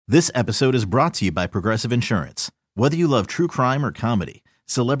This episode is brought to you by Progressive Insurance. Whether you love true crime or comedy,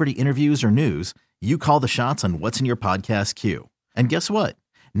 celebrity interviews or news, you call the shots on what's in your podcast queue. And guess what?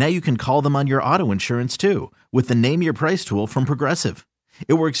 Now you can call them on your auto insurance too with the Name Your Price tool from Progressive.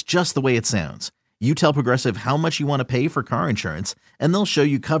 It works just the way it sounds. You tell Progressive how much you want to pay for car insurance, and they'll show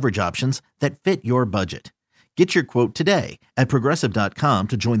you coverage options that fit your budget. Get your quote today at Progressive.com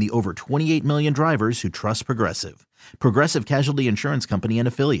to join the over 28 million drivers who trust Progressive. Progressive Casualty Insurance Company and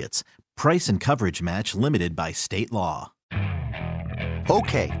Affiliates. Price and coverage match limited by state law.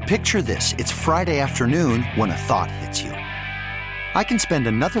 Okay, picture this. It's Friday afternoon when a thought hits you. I can spend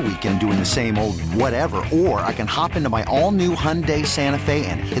another weekend doing the same old whatever, or I can hop into my all-new Hyundai Santa Fe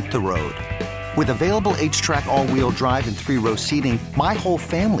and hit the road. With available H-Track all-wheel drive and 3-row seating, my whole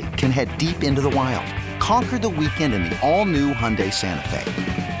family can head deep into the wild. Conquer the weekend in the all-new Hyundai Santa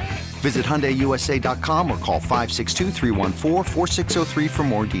Fe. Visit HyundaiUSA.com or call 562-314-4603 for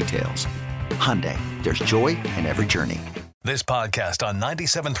more details. Hyundai, there's joy in every journey. This podcast on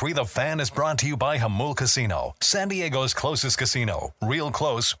 97.3 The Fan is brought to you by Jamul Casino, San Diego's closest casino. Real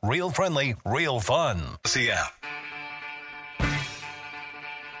close, real friendly, real fun. See ya.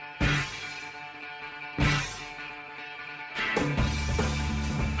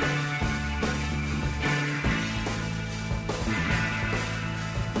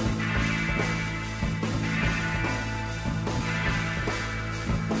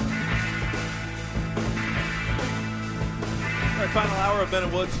 Final hour of Ben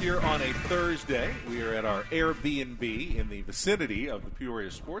and Woods here on a Thursday. We are at our Airbnb in the vicinity of the Peoria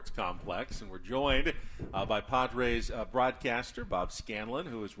Sports Complex, and we're joined by Padres broadcaster Bob Scanlon,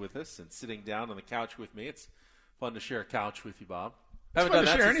 who is with us and sitting down on the couch with me. It's fun to share a couch with you, Bob. Haven't done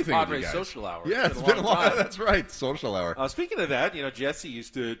that since the Padres social hour. Yeah, it's been a long time. That's right, social hour. Speaking of that, Jesse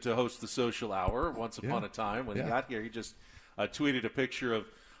used to host the social hour once upon a time. When he got here, he just tweeted a picture of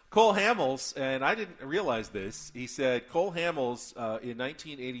Cole Hamels, and I didn't realize this. He said Cole Hamels in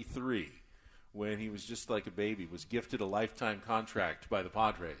 1983, when he was just like a baby, was gifted a lifetime contract by the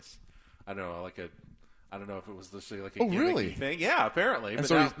Padres. I don't know, I don't know if it was just like a gimmicky thing. Yeah, apparently. And but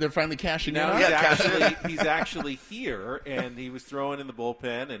so now, they're finally cashing in. Now he's actually here, and he was throwing in the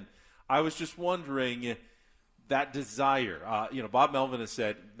bullpen. And I was just wondering that desire. Bob Melvin has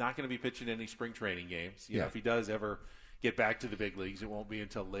said not going to be pitching any spring training games. If he does ever get back to the big leagues, it won't be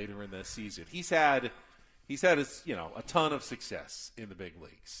until later in the season. He's had a ton of success in the big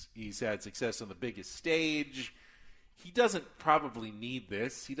leagues. He's had success on the biggest stage. He doesn't probably need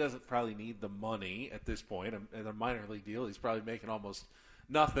this. He doesn't probably need the money at this point. In a minor league deal, he's probably making almost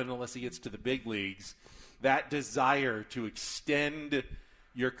nothing unless he gets to the big leagues. That desire to extend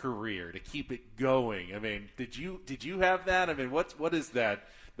your career, to keep it going. I mean, did you have that? I mean, what is that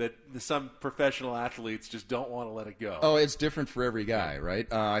some professional athletes just don't want to let it go? Oh, it's different for every guy, right?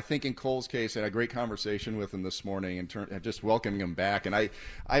 I think in Cole's case, I had a great conversation with him this morning and just welcoming him back. And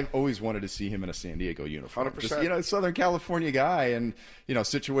I've always wanted to see him in a San Diego uniform. 100%. Just, Southern California guy. And,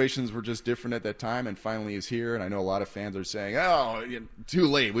 situations were just different at that time. And finally he's here. And I know a lot of fans are saying, too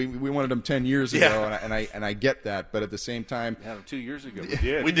late. We wanted him 10 years ago. Yeah. And I get that. But at the same time. We had him 2 years ago. We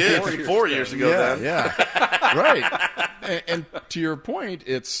did. We did. 4 years ago then. Yeah. Right. And to your point,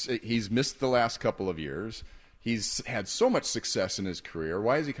 he's missed the last couple of years. He's had so much success in his career.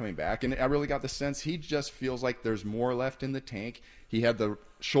 Why is he coming back? And I really got the sense he just feels like there's more left in the tank. He had the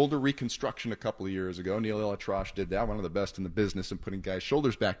shoulder reconstruction a couple of years ago. Neil ElAttrache did that, one of the best in the business in putting guys'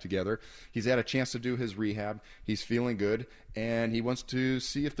 shoulders back together. He's had a chance to do his rehab. He's feeling good, and he wants to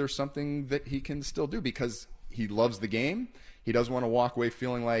see if there's something that he can still do because he loves the game. He doesn't want to walk away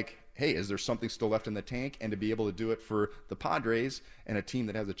feeling like, hey, is there something still left in the tank? And to be able to do it for the Padres and a team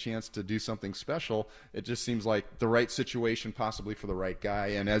that has a chance to do something special, it just seems like the right situation possibly for the right guy.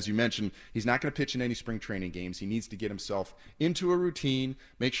 And as you mentioned, he's not going to pitch in any spring training games. He needs to get himself into a routine,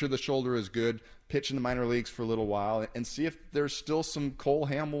 make sure the shoulder is good, pitch in the minor leagues for a little while, and see if there's still some Cole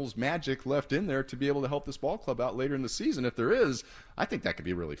Hamels magic left in there to be able to help this ball club out later in the season. If there is, I think that could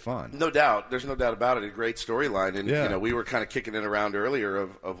be really fun. No doubt. There's no doubt about it. A great storyline. And, we were kind of kicking it around earlier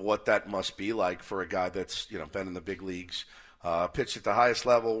of what that must be like for a guy that's, been in the big leagues, pitched at the highest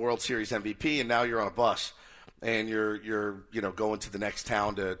level, World Series MVP, and now you're on a bus. And you're going to the next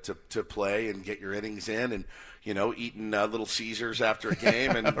town to play and get your innings in and, eating Little Caesars after a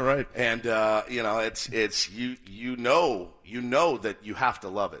game. And, right. And, it's you know that you have to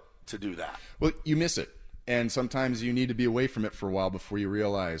love it to do that. Well, you miss it. And sometimes you need to be away from it for a while before you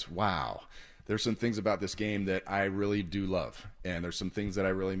realize, wow, there's some things about this game that I really do love, and there's some things that I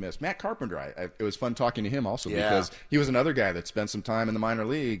really miss. Matt Carpenter, it was fun talking to him also because he was another guy that spent some time in the minor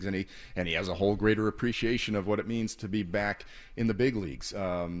leagues, and he has a whole greater appreciation of what it means to be back in the big leagues.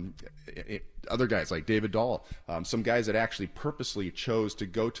 Other guys like David Dahl, some guys that actually purposely chose to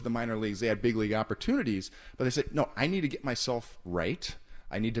go to the minor leagues. They had big league opportunities, but they said, no, I need to get myself right.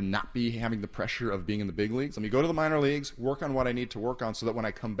 I need to not be having the pressure of being in the big leagues. Let me go to the minor leagues, work on what I need to work on so that when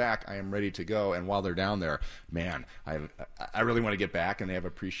I come back, I am ready to go. And while they're down there, man, I really want to get back, and they have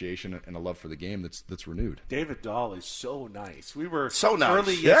appreciation and a love for the game that's renewed. David Dahl is so nice. We were so nice.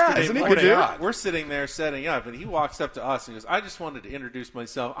 Early yesterday isn't he morning. good? We're sitting there setting up, and he walks up to us and goes, I just wanted to introduce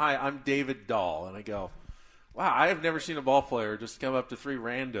myself. Hi, I'm David Dahl. And I go, wow, I have never seen a ball player just come up to three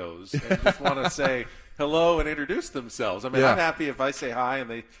randos and just want to say hello and introduce themselves. I mean, I'm happy if I say hi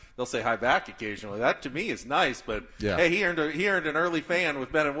and they'll say hi back occasionally. That to me is nice. But hey, he earned an early fan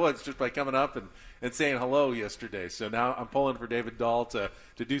with Ben and Woods just by coming up and saying hello yesterday. So now I'm pulling for David Dahl to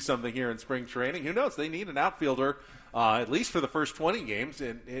do something here in spring training. Who knows? They need an outfielder at least for the first 20 games,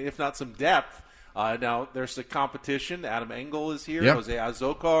 and if not some depth. Now there's the competition. Adam Engel is here. Yep. Jose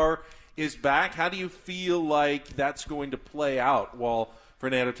Azocar is back. How do you feel like that's going to play out while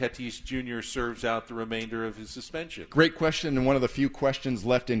Fernando Tatis Jr. serves out the remainder of his suspension? Great question, and one of the few questions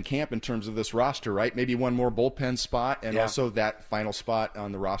left in camp in terms of this roster, right? Maybe one more bullpen spot, and also that final spot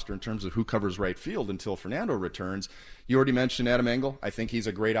on the roster in terms of who covers right field until Fernando returns. You already mentioned Adam Engel. I think he's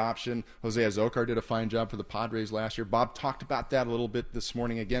a great option. Jose Azocar did a fine job for the Padres last year. Bob talked about that a little bit this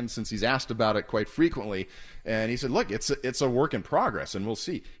morning again, since he's asked about it quite frequently. And he said, look, it's a work in progress, and we'll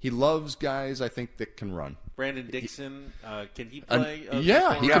see. He loves guys, I think, that can run. Brandon Dixon, can he play?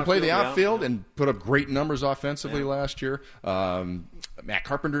 He can play the outfield and put up great numbers offensively last year. Matt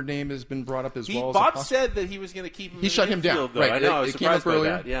Carpenter's name has been brought up as well. Bob said that he was going to keep him. He shut him down. Though. Right. I know. I was surprised by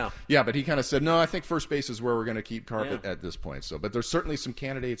earlier. that. Yeah, but he kind of said, no, I think first base is where we're going to keep Carpet at this point. So, but there's certainly some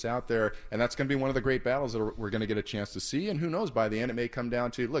candidates out there, and that's going to be one of the great battles that we're going to get a chance to see. And who knows, by the end, it may come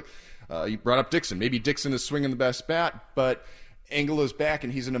down to, look, you brought up Dixon. Maybe Dixon is swinging the best bat, but Engel is back,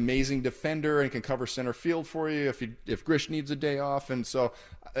 and he's an amazing defender and can cover center field for you if Grish needs a day off. And so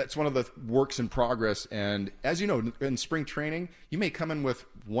that's one of the works in progress. And as you know, in spring training, you may come in with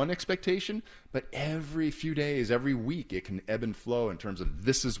one expectation, but every few days, every week, it can ebb and flow in terms of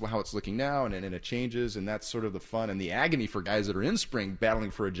this is how it's looking now, and it changes, and that's sort of the fun and the agony for guys that are in spring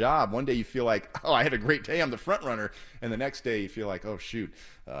battling for a job. One day you feel like, oh, I had a great day, I'm the front runner, and the next day you feel like, oh, shoot,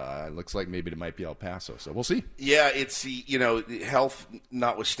 it looks like maybe it might be El Paso. So we'll see. Yeah, it's health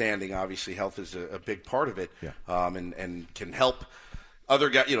notwithstanding. Obviously, health is a big part of it, and can help other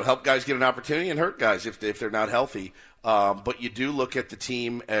guys, help guys get an opportunity and hurt guys if they're not healthy. But you do look at the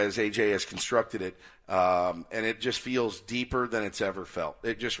team as AJ has constructed it, and it just feels deeper than it's ever felt.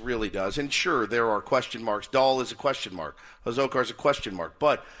 It just really does. And sure, there are question marks. Dahl is a question mark. Azocar is a question mark.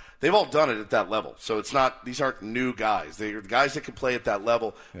 But they've all done it at that level. So it's not; these aren't new guys. They're guys that can play at that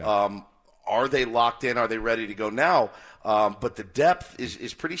level. Yeah. Are they locked in? Are they ready to go now? But the depth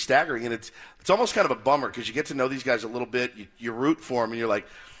is pretty staggering, and it's almost kind of a bummer because you get to know these guys a little bit. You root for them, and you're like,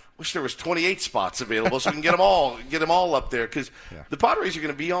 wish there was 28 spots available so we can get them all up there because the Padres are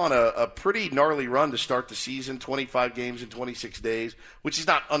going to be on a pretty gnarly run to start the season, 25 games in 26 days, which is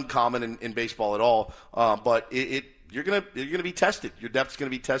not uncommon in baseball at all. But you're going to be tested. Your depth's going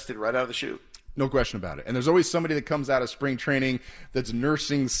to be tested right out of the chute. No question about it. And there's always somebody that comes out of spring training that's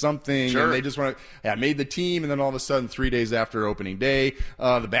nursing something, and they just want to, I made the team, and then all of a sudden 3 days after opening day,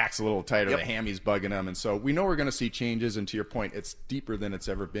 the back's a little tighter, the hammy's bugging them. And so we know we're going to see changes, and to your point, it's deeper than it's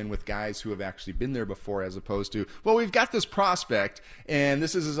ever been with guys who have actually been there before as opposed to, well, we've got this prospect, and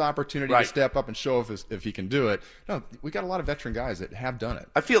this is his opportunity to step up and show if he can do it. No, we got a lot of veteran guys that have done it.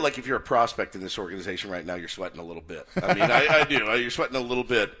 I feel like if you're a prospect in this organization right now, you're sweating a little bit. I mean, I do. You're sweating a little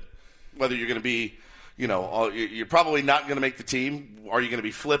bit. Whether you're going to be, you're probably not going to make the team. Are you going to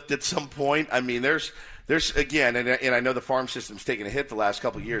be flipped at some point? I mean, there's again, and I know the farm system's taken a hit the last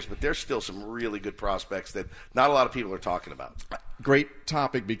couple of years, but there's still some really good prospects that not a lot of people are talking about. Great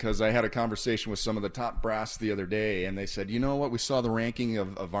topic, because I had a conversation with some of the top brass the other day, and they said, you know what, we saw the ranking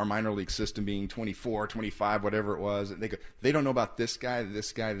of our minor league system being 24, 25, whatever it was. And they don't know about this guy,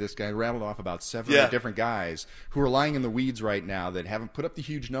 this guy, this guy. Rattled off about 7 or 8 different guys who are lying in the weeds right now that haven't put up the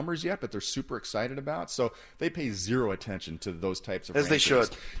huge numbers yet, but they're super excited about. So they pay zero attention to those types of rankings. As they should.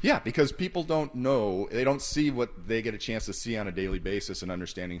 Yeah, because people don't know. They don't see what they get a chance to see on a daily basis and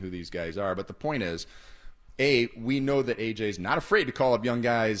understanding who these guys are. But the point is, we know that AJ's not afraid to call up young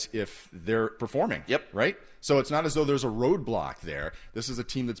guys if they're performing. Yep. Right? So it's not as though there's a roadblock there. This is a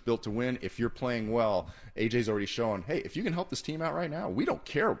team that's built to win. If you're playing well, AJ's already shown, hey, if you can help this team out right now, we don't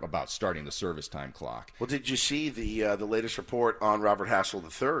care about starting the service time clock. Well, did you see the latest report on Robert Hassel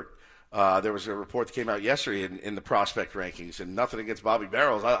III? There was a report that came out yesterday in the prospect rankings, and nothing against Bobby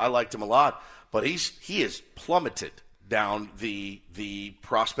Barrows. I liked him a lot, but he is plummeted down the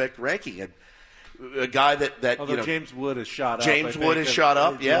prospect ranking. And a guy that although James Wood has shot up. James Wood has shot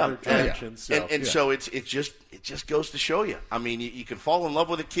up, yeah. So it just goes to show you. I mean, you can fall in love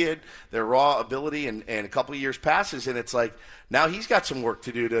with a kid, their raw ability, and a couple of years passes, and it's like now he's got some work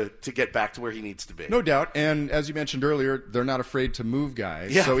to do to get back to where he needs to be. No doubt. And as you mentioned earlier, they're not afraid to move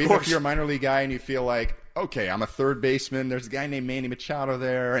guys. Yeah, so of even course. if you're a minor league guy and you feel like, okay, I'm a third baseman, there's a guy named Manny Machado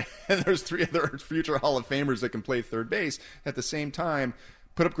there, and there's 3 other future Hall of Famers that can play third base at the same time.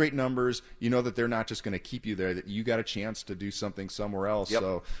 Put up great numbers. You know that they're not just going to keep you there, that you got a chance to do something somewhere else. Yep.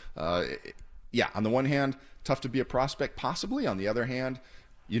 So, on the one hand, tough to be a prospect, possibly. On the other hand,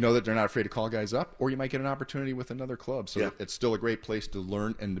 you know that they're not afraid to call guys up, or you might get an opportunity with another club. So it's still a great place to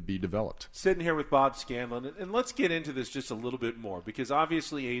learn and to be developed. Sitting here with Bob Scanlon, and let's get into this just a little bit more, because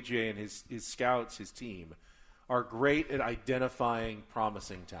obviously AJ and his scouts, his team, are great at identifying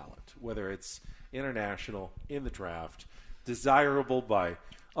promising talent, whether it's international, in the draft, desirable by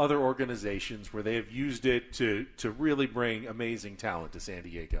other organizations where they have used it to really bring amazing talent to San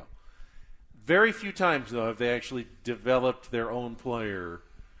Diego. Very few times, though, have they actually developed their own player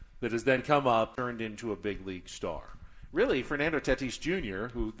that has then come up, turned into a big league star. Really, Fernando Tatis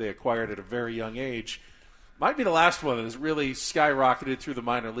Jr., who they acquired at a very young age, might be the last one that has really skyrocketed through the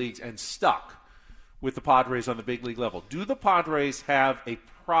minor leagues and stuck with the Padres on the big league level. Do the Padres have a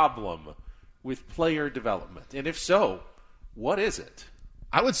problem with player development? And if so, what is it?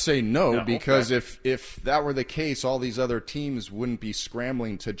 I would say no, because if that were the case, all these other teams wouldn't be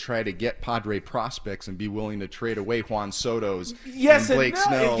scrambling to try to get Padre prospects and be willing to trade away Juan Soto's and Blake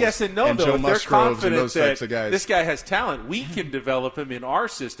Snell's and though, Joe if they're Musgroves confident and those that types of guys. This guy has talent, we can develop him in our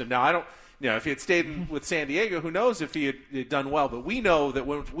system. Now, I don't, if he had stayed with San Diego, who knows if he had done well, but we know that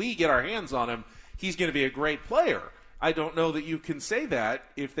when we get our hands on him, he's going to be a great player. I don't know that you can say that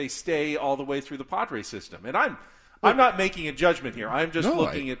if they stay all the way through the Padre system. And I'm not making a judgment here. I'm just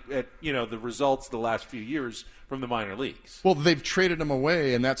looking at the results the last few years from the minor leagues. Well, they've traded him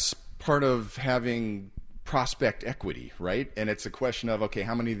away, and that's part of having prospect equity, right? And it's a question of, okay,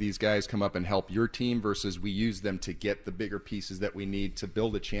 how many of these guys come up and help your team versus we use them to get the bigger pieces that we need to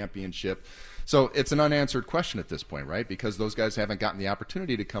build a championship. So it's an unanswered question at this point, right? Because those guys haven't gotten the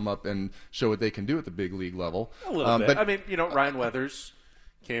opportunity to come up and show what they can do at the big league level. A little bit. But, Ryan Weathers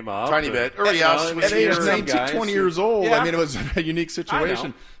came up. Tiny bit. At age 19, 20 years old, I mean, it was a unique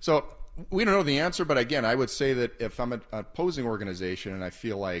situation. So we don't know the answer, but again, I would say that if I'm an opposing organization and I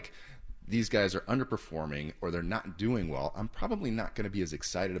feel like these guys are underperforming or they're not doing well, I'm probably not going to be as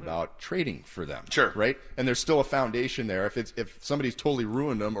excited about trading for them. Sure. Right? And there's still a foundation there. If somebody's totally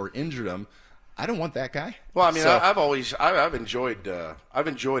ruined them or injured them, I don't want that guy. Well, I mean, I've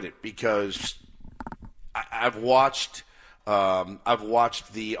enjoyed it because I've watched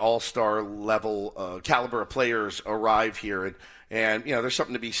the all-star level caliber of players arrive here, and there's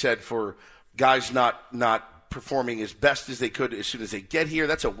something to be said for guys not performing as best as they could as soon as they get here.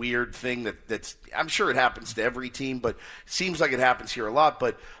 That's a weird thing that's I'm sure it happens to every team, but it seems like it happens here a lot.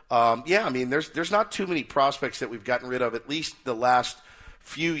 But I mean, there's not too many prospects that we've gotten rid of, at least the last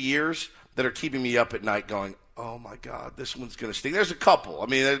few years, that are keeping me up at night going, oh, my God, this one's going to sting. There's a couple. I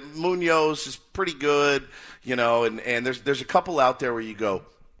mean, Munoz is pretty good, and there's a couple out there where you go,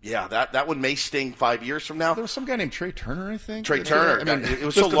 yeah, that one may sting 5 years from now. There was some guy named Trey Turner, I think. Trey Turner. I mean, it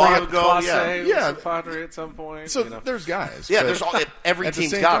was so long ago. Yeah. Padre at some point. So there's guys. Yeah, there's every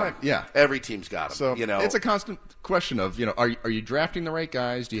team's got them. Yeah. Every team's got them. So it's a constant question of, are you drafting the right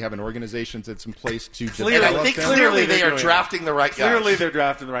guys? Do you have an organization that's in place to develop them? And I think clearly they are drafting the right guys. Clearly they're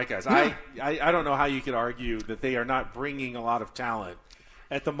drafting the right guys. Yeah. I don't know how you could argue that they are not bringing a lot of talent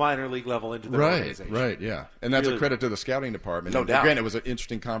at the minor league level into their organization. Right, yeah. And that's a credit to the scouting department. No doubt. Again, it was an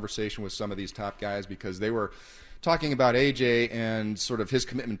interesting conversation with some of these top guys because they were talking about AJ and sort of his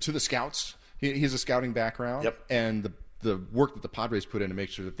commitment to the scouts. He's a scouting background. Yep. And the work that the Padres put in to make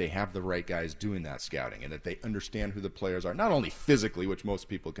sure that they have the right guys doing that scouting and that they understand who the players are, not only physically, which most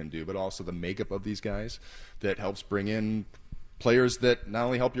people can do, but also the makeup of these guys that helps bring in players that not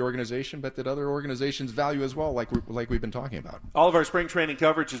only help your organization, but that other organizations value as well, like we've been talking about. All of our spring training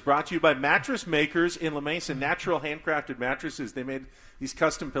coverage is brought to you by Mattress Makers in La Mesa. Natural handcrafted mattresses. They made these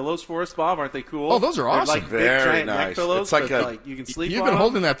custom pillows for us, Bob. Aren't they cool? Oh, those are awesome. They're like Very big, giant nice. neck pillows. It's like that, you can sleep You've on been them.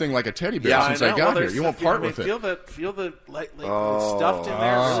 holding that thing like a teddy bear since I got here. You won't part with it. Feel the it's stuffed in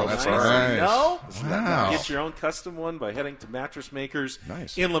there. Oh, Really that's nice. nice. You know? Wow. Get your own custom one by heading to Mattress Makers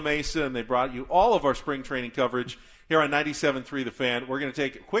Nice. in La Mesa, and they brought you all of our spring training coverage here on 97.3 The Fan. We're going to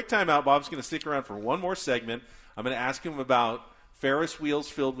take a quick time out. Bob's going to stick around for one more segment. I'm going to ask him about Ferris wheels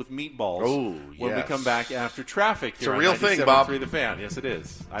filled with meatballs when we come back after traffic here It's a on real 97.3 thing, Bob. The Fan. Yes, it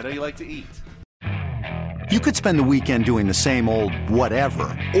is. I know you like to eat. You could spend the weekend doing the same old whatever,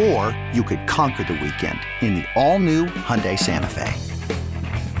 or you could conquer the weekend in the all-new Hyundai Santa Fe.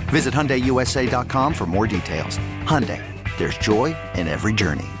 Visit HyundaiUSA.com for more details. Hyundai, there's joy in every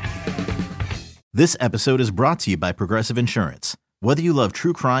journey. This episode is brought to you by Progressive Insurance. Whether you love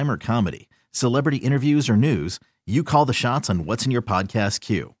true crime or comedy, celebrity interviews or news, you call the shots on what's in your podcast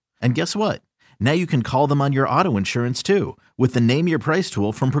queue. And guess what? Now you can call them on your auto insurance too with the Name Your Price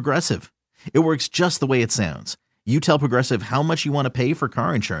tool from Progressive. It works just the way it sounds. You tell Progressive how much you want to pay for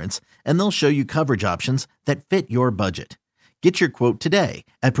car insurance, and they'll show you coverage options that fit your budget. Get your quote today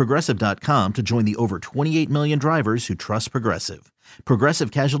at Progressive.com to join the over 28 million drivers who trust Progressive.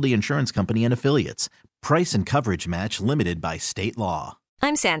 Progressive Casualty Insurance Company and Affiliates. Price and coverage match limited by state law.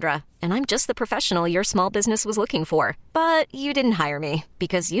 I'm Sandra, and I'm just the professional your small business was looking for. But you didn't hire me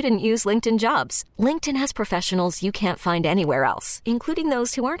because you didn't use LinkedIn Jobs. LinkedIn has professionals you can't find anywhere else, including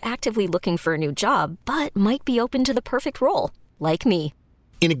those who aren't actively looking for a new job, but might be open to the perfect role, like me.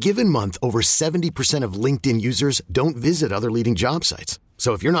 In a given month, over 70% of LinkedIn users don't visit other leading job sites.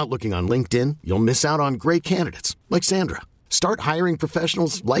 So if you're not looking on LinkedIn, you'll miss out on great candidates like Sandra. Start hiring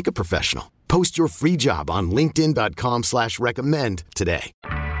professionals like a professional. Post your free job on linkedin.com/recommend today.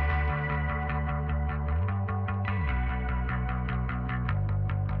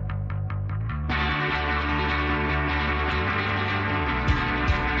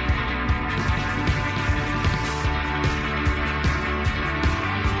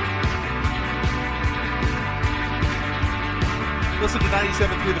 Listen to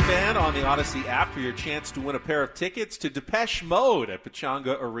 97.3 The Fan on the Odyssey app for your chance to win a pair of tickets to Depeche Mode at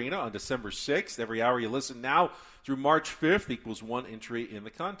Pechanga Arena on December 6th. Every hour you listen now through March 5th equals one entry in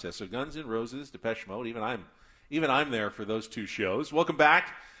the contest. So Guns N' Roses, Depeche Mode, even I'm there for those two shows. Welcome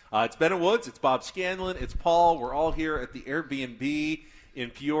back. It's Ben and Woods. It's Bob Scanlon. It's Paul. We're all here at the Airbnb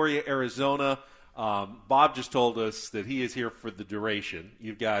in Peoria, Arizona. Bob just told us that he is here for the duration.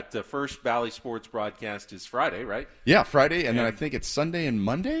 You've got First Valley Sports broadcast is Friday, right? Yeah, Friday, and then I think it's Sunday and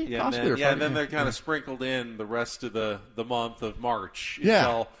Monday, Yeah, possibly. and then they're kind of sprinkled in the rest of the month of March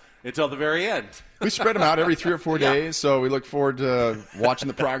Yeah. until the very end. We spread them out every 3 or 4 days, so we look forward to watching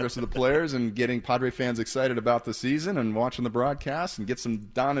the progress of the players and getting Padre fans excited about the season and watching the broadcast and get some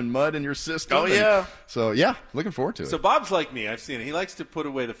Don and Mud in your system. Oh, yeah. So, yeah, looking forward to it. So Bob's like me. I've seen it. He likes to put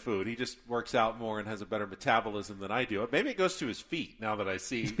away the food. He just works out more and has a better metabolism than I do. Maybe it goes to his feet now that I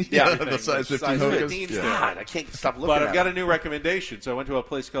see everything. the size 15 size hookahs. 15's Yeah. there. God, I can't stop looking But at I've got it. a new recommendation. So I went to a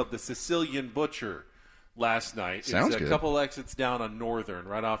place called the Sicilian Butcher last night. Sounds it's a good. couple exits down on Northern,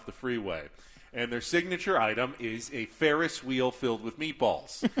 right off the freeway. And their signature item is a Ferris wheel filled with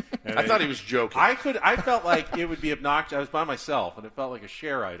meatballs. And I thought he was joking. I felt like it would be obnoxious. I was by myself, and it felt like a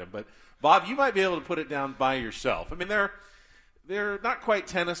share item. But Bob, you might be able to put it down by yourself. I mean, they're not quite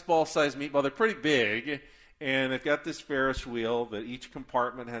tennis ball sized meatball. They're pretty big, and they've got this Ferris wheel that each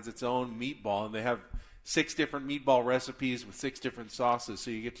compartment has its own meatball, and they have 6 different meatball recipes with 6 different sauces,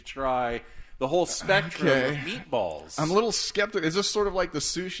 so you get to try the whole spectrum of meatballs. I'm a little skeptical. Is this sort of like the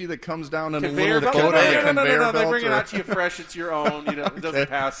sushi that comes down in Conveyor a little belt? coat on the No. conveyor They belt? bring it or- out to you fresh. It's your own. It doesn't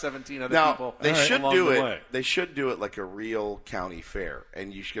pass 17 other Now people. they should along do the it. way. They should do it like a real county fair,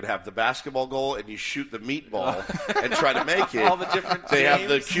 and you should have the basketball goal, and you shoot the meatball and try to make it. All the different They have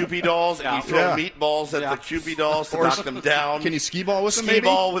the teams. Cupid dolls, and you throw Yeah. meatballs at Yeah. the Cupid dolls to knock them down. Can you skee ball with them? Skee maybe?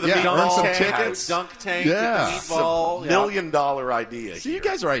 ball with a yeah, meatball. earn some Tank. tickets. Dunk tank Yeah. with the meatball. $1 million idea. See, you here.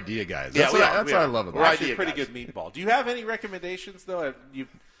 guys are idea guys. Yeah, That's we what, are, that's we what I are. love about We're it. Actually, idea pretty guys. good meatball. Do you have any recommendations, though? You've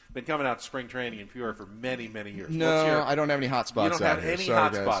been coming out to spring training in Peoria for many, many years. No, I don't have any hot spots. You don't out have here. any Sorry,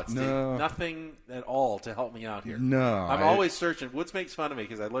 hot guys. spots. No. Nothing at all to help me out here. No, I'm always searching. Woods makes fun of me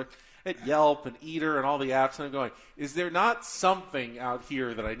because I look at Yelp and Eater and all the apps, and I'm going, is there not something out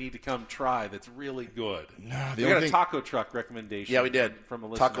here that I need to come try that's really good? No, we got a taco truck recommendation. Yeah, we did. From a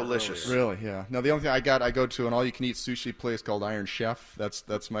listener Taco-licious. earlier. Really, yeah. No, the only thing I go to an all-you-can-eat sushi place called Iron Chef.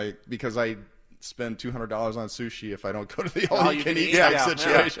 That's my because spend $200 on sushi if I don't go to the All you can all-you-can-eat eat. Yeah,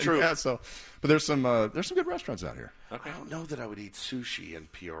 situation. yeah, true. Yeah, so, but there's some good restaurants out here. I don't know that I would eat sushi in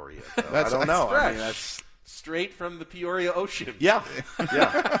Peoria. Though. I That's don't know. fresh. I mean, that's Straight from the Peoria Ocean. yeah.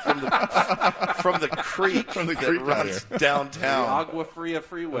 From the creek that runs The downtown. Agua Fria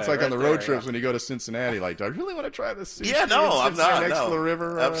Freeway. It's like right on the there, road trips yeah. when you go to Cincinnati. Like, do I really want to try this sushi? Yeah, no, in I'm Cincinnati not. next No. to the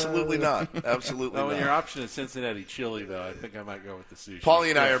river. Absolutely not. Absolutely No, when not. your option is Cincinnati chili, though, I think I might go with the sushi. Paulie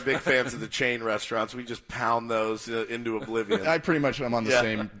and I are big fans of the chain restaurants. We just pound those into oblivion. I pretty much am on the Yeah.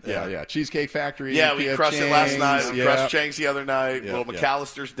 same. Yeah. Yeah. Cheesecake Factory. Yeah, we P.F. crushed it last Chang's, night. We yeah. crushed Chang's the other night. Yeah, Little yeah.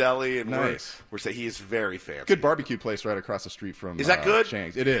 McAllister's Deli, and Nice. we're saying he is very fancy. Good barbecue place right across the street from. Is that good?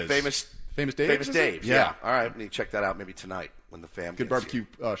 Chang's. It is. Famous Dave's. Famous is it? Dave's. Yeah. All right, we need to check that out maybe tonight when the fam Good gets here.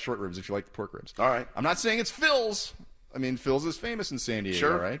 barbecue short ribs if you like the pork ribs. All right. I'm not saying it's Phil's. I mean, Phil's is famous in San Diego,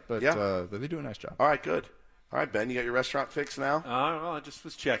 Sure. right? But Yeah. they do a nice job. All right, good. All right, Ben, you got your restaurant fixed now? Well, I just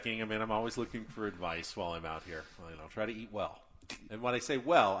was checking. I mean, I'm always looking for advice while I'm out here. Well, try to eat well. And when I say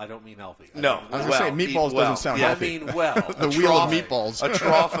well, I don't mean healthy. No. I was going to Well, say, eat meatballs well. doesn't sound Yeah. I healthy. mean well. The wheel of meatballs. A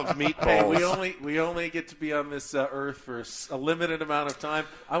trough of meatballs. Hey, we only get to be on this earth for a limited amount of time.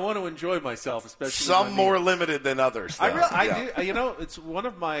 I want to enjoy myself, especially Some with my more meals. limited than others. Though. I do. You know, it's one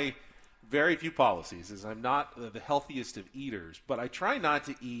of my very few policies is I'm not the healthiest of eaters, but I try not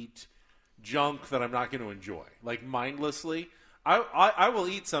to eat junk that I'm not going to enjoy, like mindlessly. I will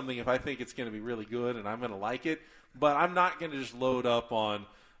eat something if I think it's going to be really good and I'm going to like it, but I'm not going to just load up on,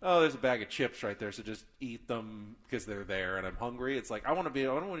 oh, there's a bag of chips right there, so just eat them because they're there and I'm hungry. It's like I want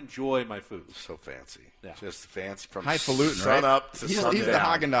to enjoy my food. So fancy. Yeah. Just fancy from Highfalutin, sun right? up to He's sundown. the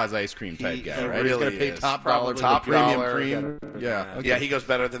Haagen-Dazs ice cream type He guy, right? really He's going to pay is. top dollar for Top the premium dollar. cream. Yeah. Okay. Yeah, he goes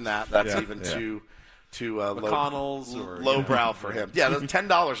better than that. That's Yeah. even Yeah. too McConnell's or lowbrow for him. Yeah, that's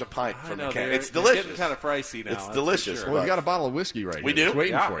 $10 a pint I from know, McCann. they're It's delicious. getting kind of pricey now. It's that's for delicious. sure. Well, we've got a bottle of whiskey right We here. do? It's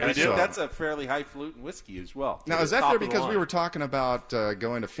waiting Yeah, for and you. I think so- that's a fairly highfalutin whiskey as well. Now, To is the that top there of the because we line. were talking about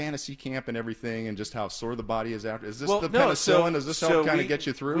going to fantasy camp and everything and just how sore the body is after? Is this Well, the no, penicillin? Does this help kind of get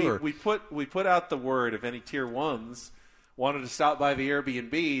you through? or? We put out the word if any tier ones wanted to stop by the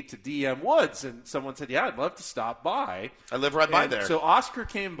Airbnb to DM Woods, and someone said, "Yeah, I'd love to stop by." I live right by And there. So Oscar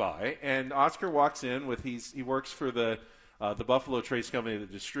came by, and Oscar walks in with he works for the Buffalo Trace company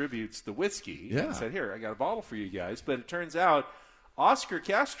that distributes the whiskey. Yeah. And said, "Here, I got a bottle for you guys." But it turns out Oscar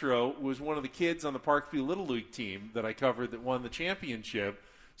Castro was one of the kids on the Parkview Little League team that I covered that won the championship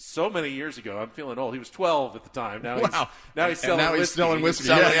so many years ago. I'm feeling old. He was 12 at the time. Now Wow. he's selling And now whiskey. he's selling whiskey.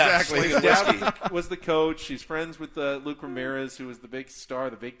 selling- Yeah, yeah, exactly. slinging His whiskey. dad was the coach. He's friends with Luke Ramirez, who was the big star,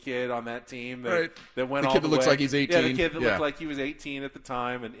 the big kid on that team that, Right. that went The all kid the that looks way. like he's Yeah, 18. the kid that Yeah. looked like he was 18 at the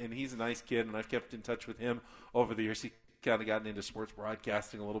time, and he's a nice kid, and I've kept in touch with him over the years. He kind of gotten into sports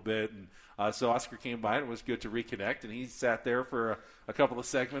broadcasting a little bit, and so Oscar came by, and it was good to reconnect, and he sat there for a couple of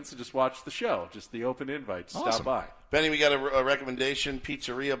segments and just watched the show, just the open invite to Awesome. stop by. Benny, we got a recommendation: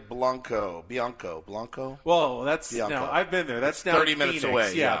 Pizzeria Blanco. Well, that's Bianco. now I've been there. That's It's now 30 in minutes Phoenix.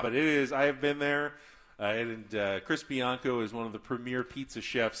 away, yeah. But it is. I have been there, and Chris Bianco is one of the premier pizza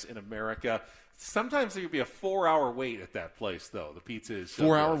chefs in America. Sometimes there could be a 4-hour wait at that place, though. The pizza is so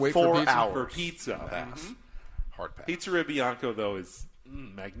 4-hour good. wait for 4 pizza? hours. for pizza. Pass. Hard pass. Pizzeria Bianco, though, is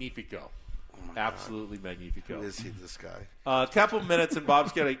magnifico. Absolutely magnifico. Who is he, this guy? A couple minutes, and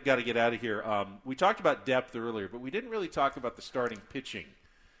Bob's got to get out of here. We talked about depth earlier, but we didn't really talk about the starting pitching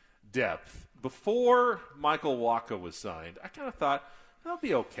depth. Before Michael Wacha was signed, I kind of thought, they'll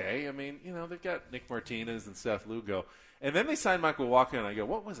be okay. I mean, they've got Nick Martinez and Seth Lugo. And then they signed Michael Wacha, and I go,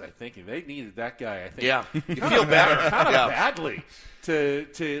 what was I thinking? They needed that guy, I think. Yeah, you feel better. Kind of Yeah. badly to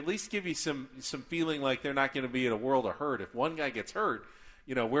at least give you some feeling like they're not going to be in a world of hurt. If one guy gets hurt,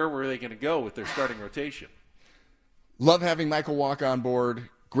 where were they going to go with their starting rotation? Love having Michael Wacha on board.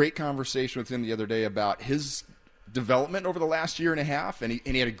 Great conversation with him the other day about his development over the last year and a half, and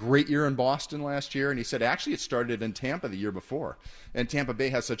he had a great year in Boston last year, and he said actually it started in Tampa the year before, and Tampa Bay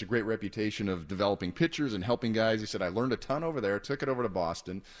has such a great reputation of developing pitchers and helping guys. He said I learned a ton over there, took it over to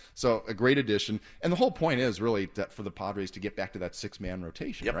Boston, so a great addition. And the whole point is really that for the Padres to get back to that 6-man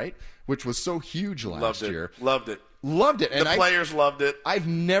rotation, Yep. right, which was so huge last year. Loved it. Loved it. And The players loved it. I've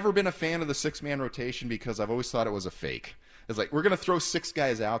never been a fan of the 6-man rotation because I've always thought it was a fake. It's like, we're going to throw 6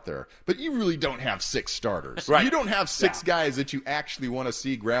 guys out there, but you really don't have 6 starters. Right. You don't have 6 guys that you actually want to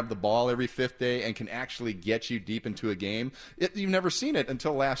see grab the ball every 5th day and can actually get you deep into a game. You've never seen it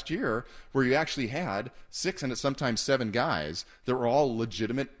until last year where you actually had 6 and sometimes 7 guys that were all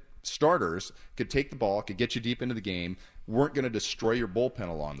legitimate starters, could take the ball, could get you deep into the game, weren't going to destroy your bullpen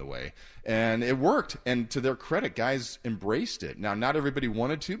along the way. And it worked. And to their credit, guys embraced it. Now, not everybody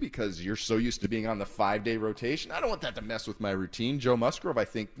wanted to because you're so used to being on the 5-day rotation. I don't want that to mess with my routine. Joe Musgrove, I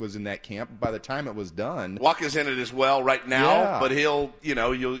think, was in that camp. By the time it was done, Walker's in it as well right now, but he'll, you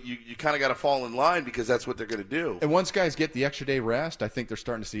kind of got to fall in line because that's what they're going to do. And once guys get the extra day rest, I think they're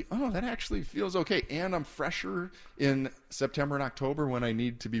starting to see, that actually feels okay. And I'm fresher in September and October when I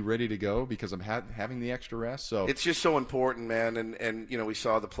need to be ready to go because I'm having the extra rest. So it's just so important, man. And we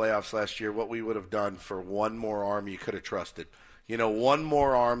saw the playoffs last year, what we would have done for one more arm you could have trusted. One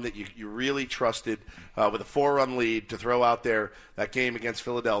more arm that you really trusted with a 4-run lead to throw out there that game against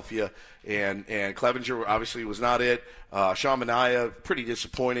Philadelphia. And Clevenger obviously was not it. Sean Manaea, pretty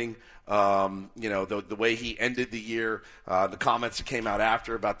disappointing. The way he ended the year, the comments that came out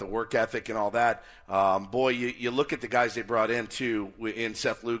after about the work ethic and all that. You look at the guys they brought in, too, in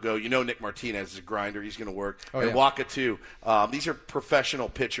Seth Lugo. Nick Martinez is a grinder. He's going to work. And Waka, too. These are professional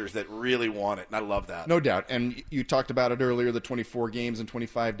pitchers that really want it, and I love that. No doubt. And you talked about it earlier, the 24 games in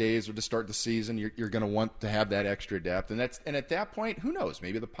 25 days or to start the season. You're going to want to have that extra depth. And at that point, who knows?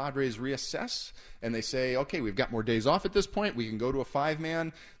 Maybe the Padres reassess and they say, okay, we've got more days off at this point. We can go to a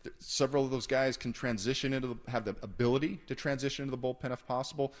 5-man. Several of those guys can transition have the ability to transition into the bullpen if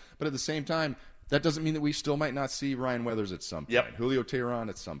possible. But at the same time, that doesn't mean that we still might not see Ryan Weathers at some point, Julio Teheran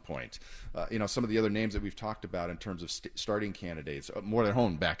at some point. Some of the other names that we've talked about in terms of starting candidates,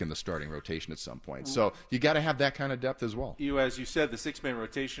 Morejon back in the starting rotation at some point. So you got to have that kind of depth as well. As you said, the 6-man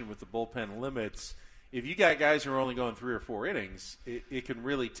rotation with the bullpen limits, if you got guys who are only going 3 or 4 innings, it can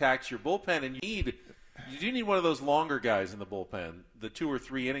really tax your bullpen, and you do need one of those longer guys in the bullpen, the 2 or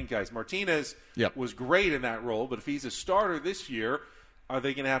 3 inning guys. Martinez was great in that role, but if he's a starter this year, are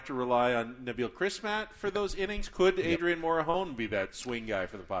they going to have to rely on Nabil Crismatt for those innings? Could Adrian Morejon be that swing guy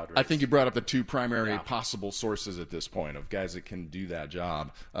for the Padres? I think you brought up the 2 primary possible sources at this point of guys that can do that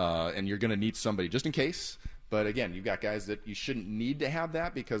job. And you're going to need somebody just in case. But, again, you've got guys that you shouldn't need to have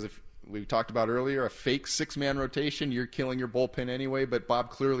that because if we talked about earlier, a fake 6-man rotation, you're killing your bullpen anyway. But, Bob,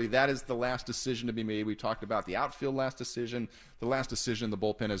 clearly that is the last decision to be made. We talked about the outfield last decision. The last decision in the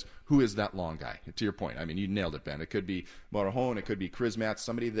bullpen is who is that long guy, to your point. I mean, you nailed it, Ben. It could be Morejon. It could be Crismatt,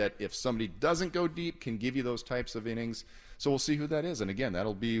 somebody that if somebody doesn't go deep can give you those types of innings. So we'll see who that is. And, again,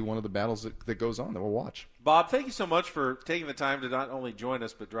 that'll be one of the battles that goes on that we'll watch. Bob, thank you so much for taking the time to not only join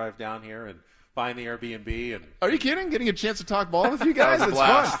us but drive down here and find the Airbnb. And are you kidding? Getting a chance to talk ball with you guys? It's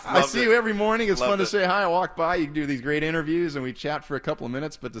fun. I see you every morning. It's fun to say hi. I walk by. You can do these great interviews, and we chat for a couple of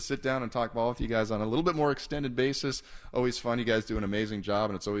minutes. But to sit down and talk ball with you guys on a little bit more extended basis, always fun. You guys do an amazing job,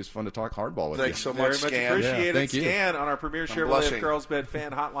 and it's always fun to talk hardball with you. Thanks so much, Scan. Very much appreciated. Thank you. Scan on our Premier Chevrolet of Carlsbad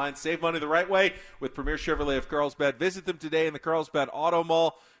fan hotline. Save money the right way with Premier Chevrolet of Carlsbad. Visit them today in the Carlsbad Auto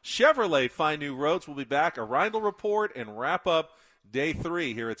Mall. Chevrolet, find new roads. We'll be back. A Reindl report and wrap up Day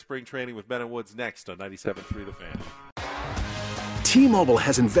 3 here at Spring Training with Ben and Woods next on 97.3 The Fan. T-Mobile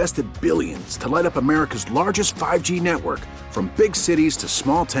has invested billions to light up America's largest 5G network, from big cities to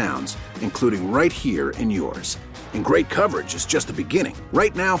small towns, including right here in yours. And great coverage is just the beginning.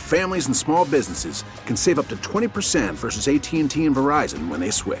 Right now, families and small businesses can save up to 20% versus AT&T and Verizon when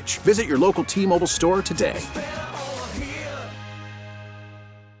they switch. Visit your local T-Mobile store today.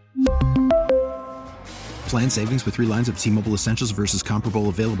 Plan savings with 3 lines of T-Mobile Essentials versus comparable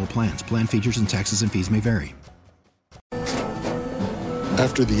available plans. Plan features and taxes and fees may vary.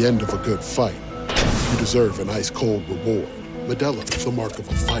 After the end of a good fight, you deserve an ice-cold reward. Modelo is the mark of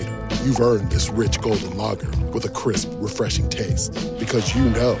a fighter. You've earned this rich golden lager with a crisp, refreshing taste. Because you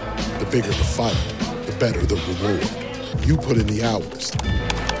know, the bigger the fight, the better the reward. You put in the hours,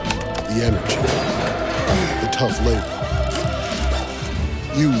 the energy, the tough labor.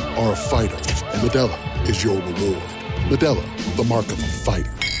 You are a fighter, and Modelo is your reward. Modelo, the mark of a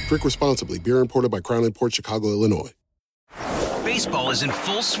fighter. Drink responsibly. Beer imported by Crown Imports, Chicago, Illinois. Baseball is in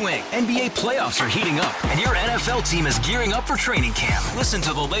full swing. NBA playoffs are heating up, and your NFL team is gearing up for training camp. Listen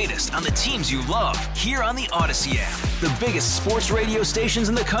to the latest on the teams you love here on the Odyssey app. The biggest sports radio stations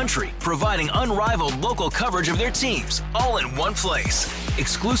in the country, providing unrivaled local coverage of their teams, all in one place.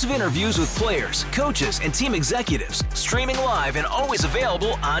 Exclusive interviews with players, coaches, and team executives, streaming live and always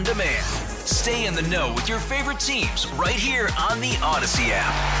available on demand. Stay in the know with your favorite teams right here on the Odyssey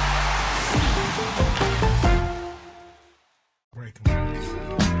app.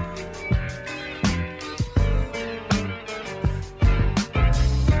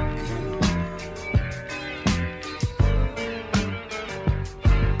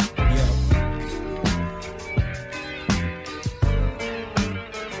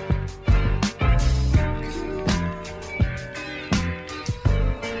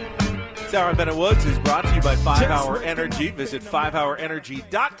 This hour on Ben and Woods is brought to you you by 5-Hour Energy. Visit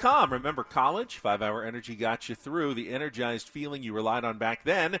 5hourenergy.com. Remember college? 5-Hour Energy got you through. The energized feeling you relied on back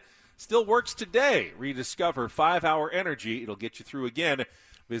then still works today. Rediscover 5-Hour Energy. It'll get you through again.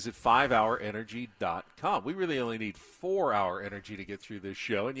 Visit 5hourenergy.com. We really only need 4-hour energy to get through this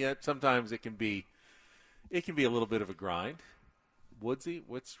show, and yet sometimes it can be a little bit of a grind. Woodsy,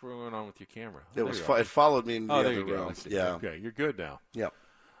 what's going on with your camera? It followed me in the other room. Yeah. Okay, you're good now. Yep.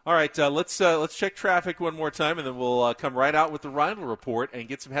 All right, let's check traffic one more time, and then we'll come right out with the Reindl Report and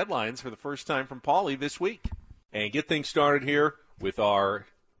get some headlines for the first time from Paulie this week. And get things started here with our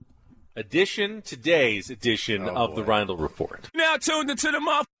today's edition of the Reindl Report. Now tuned into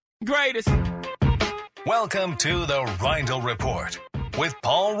the greatest. Welcome to the Reindl Report with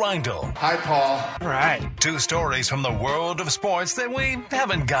Paul Reindl. Hi, Paul. All right. 2 stories from the world of sports that we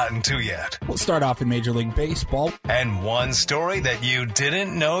haven't gotten to yet. We'll start off in Major League Baseball. And 1 story that you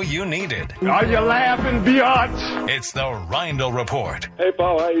didn't know you needed. Are you laughing, biatch? It's the Reindl Report. Hey,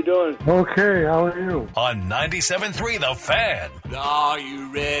 Paul, how you doing? Okay, how are you? On 97.3 The Fan. Are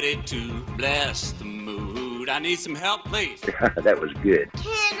you ready to bless the mood? I need some help, please. That was good.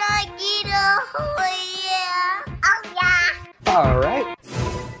 Can I get a yeah? Oh, yeah. All right.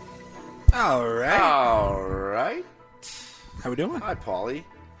 All right. How we doing? Hi, Paulie.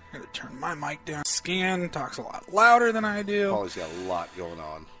 I'm going to turn my mic down. Scan talks a lot louder than I do. Paulie's got a lot going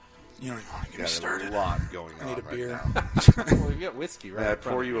on. You don't even want to get me started. A lot going on. I need a beer. Well, we've got whiskey, right? Yeah,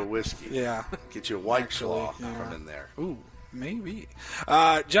 pour you a whiskey. Yeah. Get you a White Claw from in there. Ooh, maybe.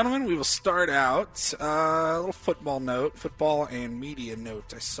 Gentlemen, we will start out a little football note, football and media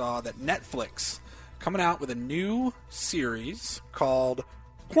note. I saw that Netflix coming out with a new series called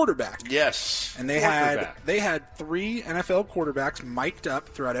Quarterback. Yes. And they had 3 NFL quarterbacks mic'd up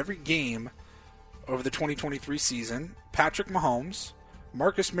throughout every game over the 2023 season. Patrick Mahomes,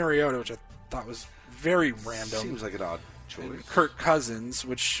 Marcus Mariota, which I thought was very random. Seems like an odd choice. And Kirk Cousins,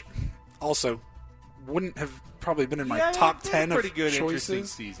 which also wouldn't have probably been in my top 10 of pretty good, choices. Interesting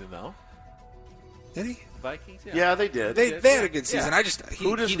season, though. Did he? Vikings? Yeah, they did. They had a good season. Yeah.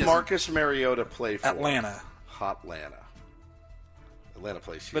 Who does Marcus Mariota play for? Atlanta. Hotlanta. Atlanta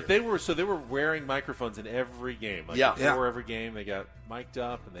plays here. But they were wearing microphones in every game. Before every game, they got mic'd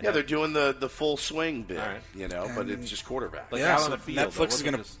up. And they're doing the full swing bit, right. but it's just quarterback. Like out on so the field, Netflix is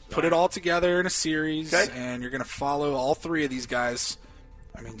going to put it all together in a series, and you're going to follow all 3 of these guys.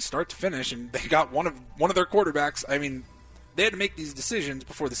 I mean, start to finish, and they got one of their quarterbacks. I mean, they had to make these decisions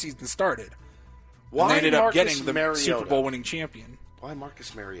before the season started. Why and they ended up Marcus getting the Mariota? Super Bowl winning champion. Why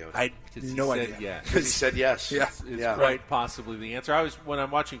Marcus Mariota? I no idea. Yes. Because he said yes. Yeah. It's quite possibly the answer. When I'm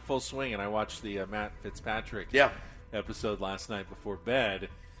watching Full Swing and I watched the Matt Fitzpatrick episode last night before bed,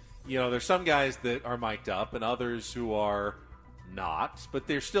 there's some guys that are mic'd up and others who are not, but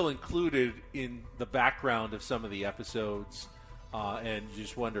they're still included in the background of some of the episodes, and you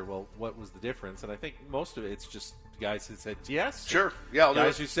just wonder, well, what was the difference? And I think most of it's just guys who said yes. Sure. Yeah.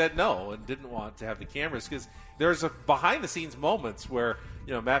 Guys who said no and didn't want to have the cameras, because there's a behind-the-scenes moments where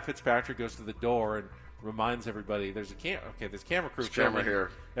Matt Fitzpatrick goes to the door and reminds everybody there's a there's camera crew filming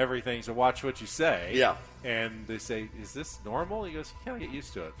here, everything, so watch what you say. Yeah. And they say, is this normal? He goes, you kind of get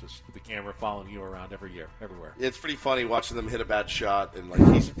used to it, just the camera following you around everywhere. It's pretty funny watching them hit a bad shot,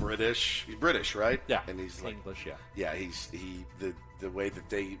 and he's British. He's British, right? Yeah. And he's English, Yeah, the way that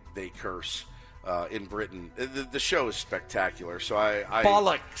they curse in Britain. The show is spectacular. So I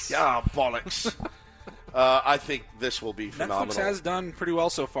bollocks. Yeah, bollocks. I think this will be phenomenal. Netflix has done pretty well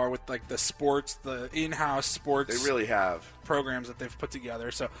so far with the sports, the in-house sports. They really have programs that they've put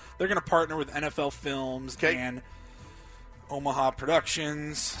together. So they're going to partner with NFL Films and Omaha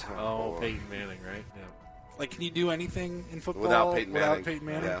Productions. Oh, Peyton Manning, right? Yeah. Can you do anything in football without Peyton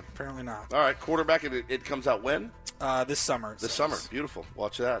Manning? Yeah. Apparently not. All right, quarterback. It comes out when? This summer. This summer. Beautiful.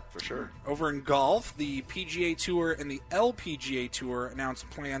 Watch that for sure. Over in golf, the PGA Tour and the LPGA Tour announced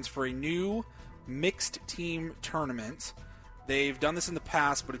plans for a new mixed team tournament. They've done this in the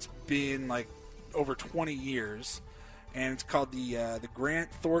past, but it's been over 20 years, and it's called the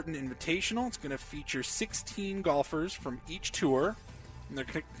Grant Thornton Invitational. It's going to feature 16 golfers from each tour, and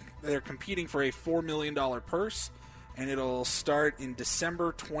they're competing for a $4 million purse, and it'll start in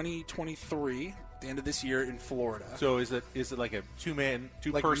December 2023, the end of this year, in Florida. So is it like a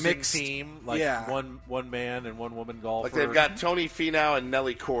two-person mixed team, one man and one woman golfer? They've got Tony Finau and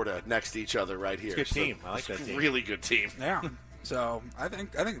Nelly Korda next to each other right here. It's a good team. I like that team. Really good team. Yeah. So I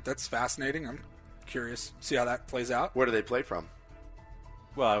think that's fascinating. I'm curious to see how that plays out. Where do they play from?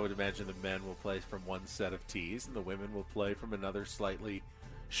 Well, I would imagine the men will play from one set of tees, and the women will play from another slightly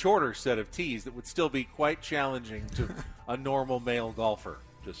shorter set of tees that would still be quite challenging to a normal male golfer.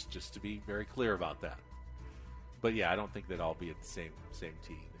 Just to be very clear about that. But yeah, I don't think they'd all be at the same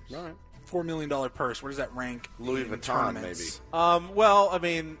team. All right. $4 million purse. Where does that rank? Louis in Vuitton, tournaments? maybe. Well, I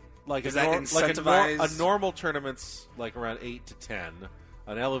mean, like Does a, that a incentivize- normal tournament's like around 8 to 10.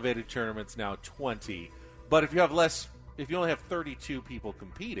 An elevated tournament's now 20. But if you have if you only have 32 people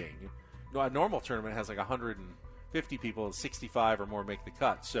competing, a normal tournament has like 150 people, and 65 or more make the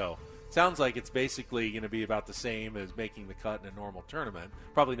cut. So it sounds like it's basically going to be about the same as making the cut in a normal tournament.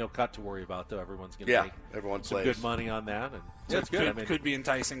 Probably no cut to worry about, though. Everyone's going to make everyone some plays. good money on that. And So that's good. I mean, could be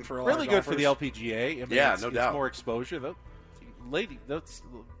enticing for a lot really of good for the golfers. LPGA. I mean, Yeah, it's, no it's doubt. more exposure. That's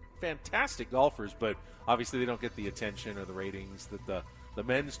fantastic golfers, but obviously they don't get the attention or the ratings that the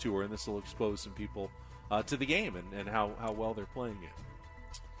men's tour, and this will expose some people to the game and how well they're playing it.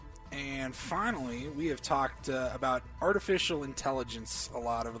 And finally, we have talked about artificial intelligence a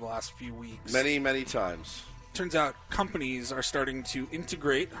lot over the last few weeks. Many, many times. Turns out companies are starting to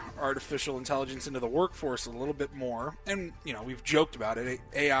integrate artificial intelligence into the workforce a little bit more. And, we've joked about it.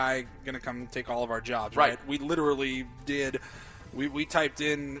 AI going to come take all of our jobs, right? We literally did... We typed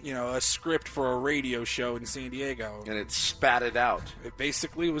in, a script for a radio show in San Diego. And it spat it out. It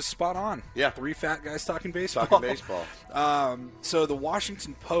basically was spot on. Yeah. 3 fat guys talking baseball. Talking baseball. So the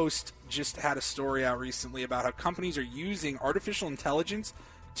Washington Post just had a story out recently about how companies are using artificial intelligence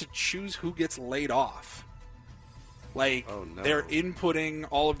to choose who gets laid off. Like, they're inputting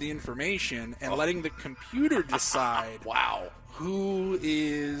all of the information and letting the computer decide who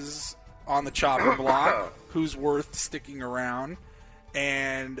is on the chopping block, who's worth sticking around,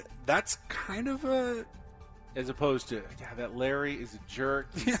 and that's kind of a... As opposed to, that Larry is a jerk.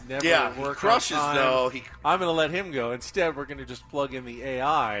 He's never he worked crushes, on time. though. I'm going to let him go. Instead, we're going to just plug in the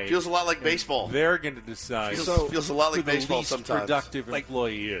AI. Feels a lot like baseball. They're going to decide feels a lot like who the baseball least sometimes. productive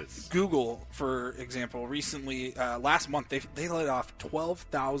employee is. Google, for example, recently, last month, they laid off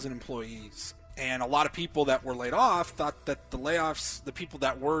 12,000 employees. And a lot of people that were laid off thought that the layoffs, the people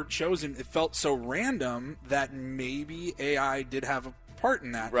that were chosen, it felt so random that maybe AI did have a part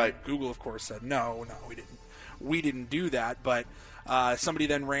in that. Right. And Google, of course, said, no, we didn't. We didn't do that. But somebody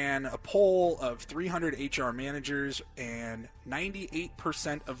then ran a poll of 300 HR managers, and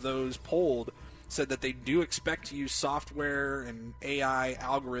 98% of those polled said that they do expect to use software and AI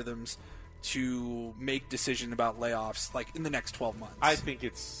algorithms to make decisions about layoffs, like in the next 12 months.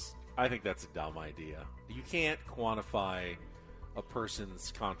 I think that's a dumb idea. You can't quantify a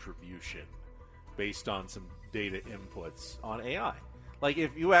person's contribution based on some data inputs on AI. Like,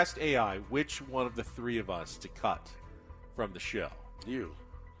 if you asked AI which one of the three of us to cut from the show, you.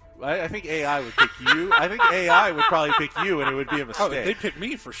 I think AI would pick you. I think AI would probably pick you, and it would be a mistake. Oh, they'd pick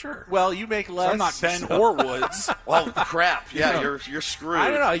me for sure. Well, you make less. So I'm not Ben or Woods. Well, crap. Yeah, you're screwed.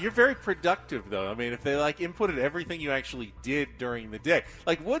 I don't know. You're very productive, though. I mean, if they inputted everything you actually did during the day,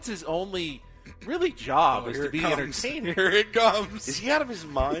 like Woods' only really job is to be entertaining. Here it comes. Is he out of his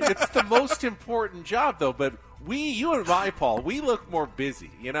mind? It's the most important job, though. But you and I, Paul, we look more busy.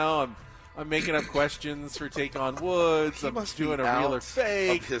 I'm making up questions for Take on Woods. I'm doing a real or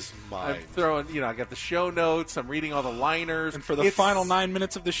fake. Of his mind. I'm throwing, I got the show notes. I'm reading all the liners. And for the final 9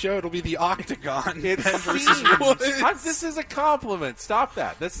 minutes of the show, it'll be the octagon. Ben versus Woods. This is a compliment. Stop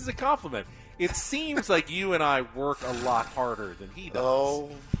that. This is a compliment. It seems like you and I work a lot harder than he does.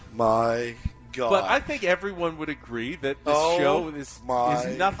 Oh, my God. But I think everyone would agree that this show is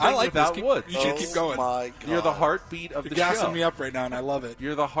nothing I like without this. Woods. You should keep going. My God. You're the heartbeat of You're the gassing show. me up right now, and I love it.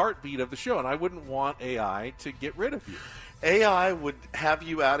 You're the heartbeat of the show, and I wouldn't want AI to get rid of you. AI would have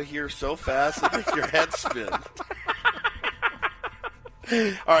you out of here so fast and make your head spin.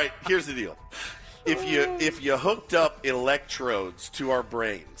 All right, here's the deal. If you hooked up electrodes to our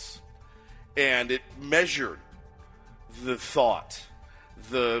brains and it measured the thought,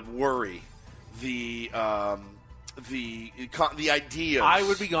 the worry, the ideas, I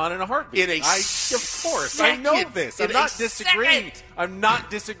would be gone in a heartbeat. Of course, I know this. I'm not disagreeing. Second. I'm not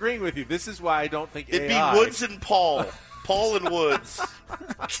disagreeing with you. This is why I don't think It'd AI. be Woods and Paul. Paul and Woods.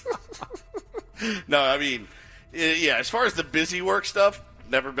 No, I mean, yeah, as far as the busy work stuff,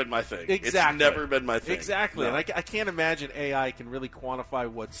 never been my thing. Exactly. It's never been my thing. Exactly. No. And I can't imagine AI can really quantify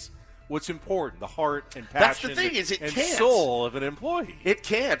what's important, the heart and That's passion the thing, is it and can't. soul of an employee. It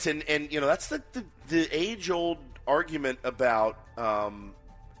can't. And that's the age-old argument about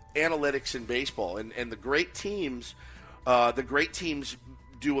analytics in baseball. And the great teams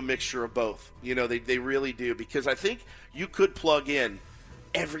do a mixture of both. They really do. Because I think you could plug in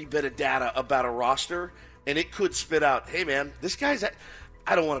every bit of data about a roster, and it could spit out, hey, man, this guy's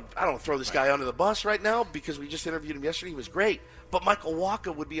I don't want to throw this guy under the bus right now because we just interviewed him yesterday. He was great. But Michael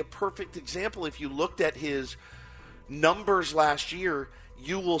Wacha would be a perfect example. If you looked at his numbers last year,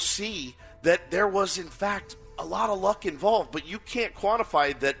 you will see that there was, in fact, a lot of luck involved, but you can't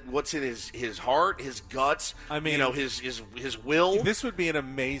quantify that. What's in his heart, his guts. I mean, his will. This would be an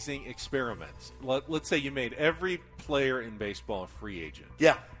amazing experiment. Let's say you made every player in baseball a free agent.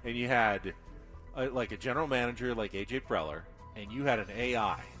 Yeah, and you had like a general manager like AJ Preller, and you had an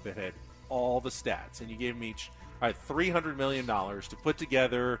AI that had all the stats, and you gave them each $300 million to put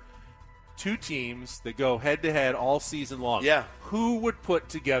together 2 teams that go head-to-head all season long. Yeah. Who would put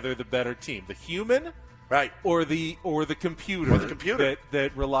together the better team? The human? Right. Or the computer? Or the computer.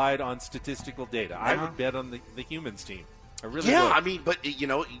 That relied on statistical data. I would bet on the humans team. I really would. I mean, but,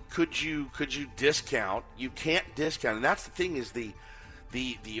 could you discount? You can't discount. And that's the thing is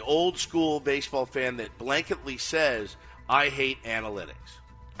the old-school baseball fan that blanketly says, I hate analytics.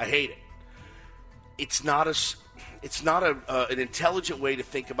 I hate it. It's not an intelligent way to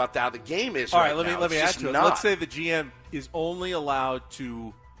think about how the game is. All right, let now. me add to it. Let's say the GM is only allowed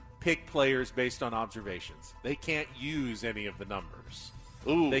to pick players based on observations. They can't use any of the numbers.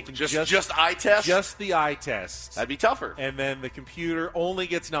 Ooh, they can just eye test? Just the eye test. That'd be tougher. And then the computer only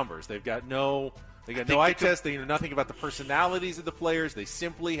gets numbers. They've got no eye test. They know nothing about the personalities of the players. They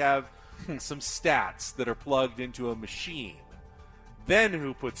simply have some stats that are plugged into a machine. Then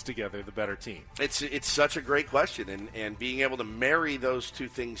who puts together the better team? It's such a great question, and being able to marry those two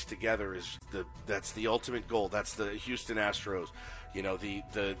things together that's the ultimate goal. That's the Houston Astros.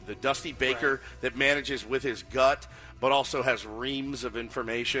 The Dusty Baker that manages with his gut, but also has reams of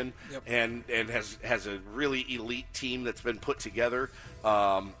information, and has a really elite team that's been put together.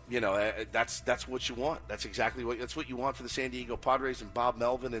 That's what you want. That's what you want for the San Diego Padres and Bob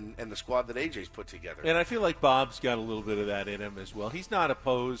Melvin and the squad that AJ's put together. And I feel like Bob's got a little bit of that in him as well. He's not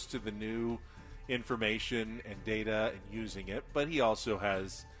opposed to the new information and data and using it, but he also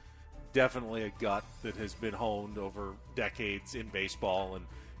has definitely a gut that has been honed over decades in baseball, and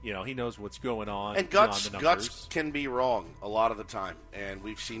he knows what's going on. And guts can be wrong a lot of the time, and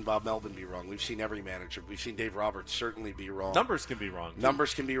we've seen Bob Melvin be wrong. We've seen every manager. We've seen Dave Roberts certainly be wrong. Numbers can be wrong.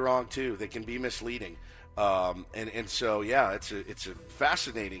 Numbers can be wrong too. They can be misleading, and so it's a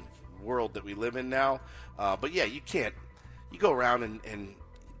fascinating world that we live in now. But yeah, you go around and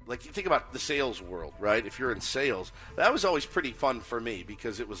like, you think about the sales world, right? If you're in sales, that was always pretty fun for me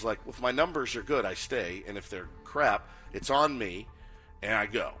because it was like, if my numbers are good, I stay, and if they're crap, it's on me, and I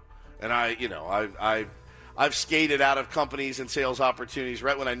go. And I've skated out of companies and sales opportunities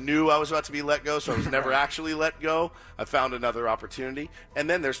right when I knew I was about to be let go, so I was never actually let go. I found another opportunity, and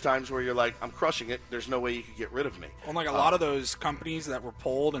then there's times where you're like, I'm crushing it. There's no way you could get rid of me. Well, like a lot of those companies that were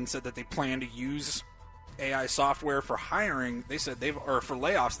polled and said that they plan to use AI software for hiring, for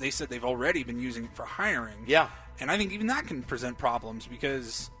layoffs, they said they've already been using it for hiring. Yeah. And I think even that can present problems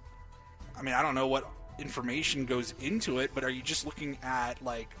because, I don't know what information goes into it, but are you just looking at,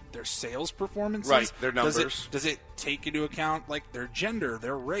 like, their sales performances? Right, their numbers. Does it take into account, like, their gender,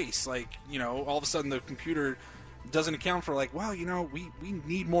 their race? Like, all of a sudden the computer doesn't account for, like, well, we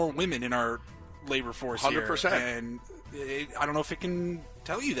need more women in our labor force 100%. here. And I don't know if it can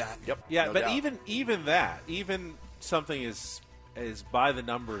tell you that. Yep. Yeah, no but doubt. even something is by the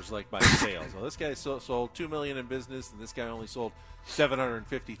numbers, like by sales. Well, this guy sold $2 million in business, and this guy only sold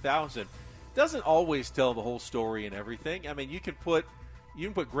 $750,000. Doesn't always tell the whole story and everything. You can put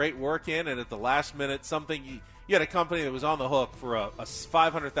great work in, and at the last minute, you had a company that was on the hook for a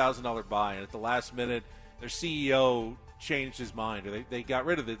 $500,000 buy, and at the last minute, their CEO changed his mind, or they got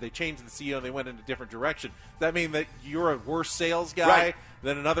rid of it. They changed the CEO and they went in a different direction. Does that mean that you're a worse sales guy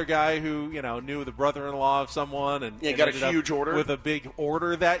than another guy who knew the brother-in-law of someone and got a huge order with a big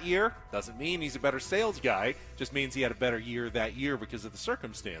order that year? Doesn't mean he's a better sales guy. Just means he had a better year that year because of the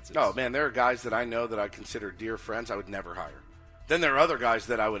circumstances. Oh man, there are guys that I know that I consider dear friends I would never hire. Then there are other guys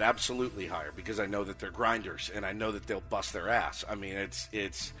that I would absolutely hire because I know that they're grinders and I know that they'll bust their ass.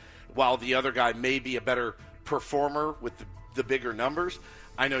 It's while the other guy may be a better performer with the bigger numbers,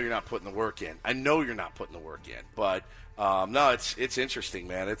 I know you're not putting the work in. But no, it's interesting,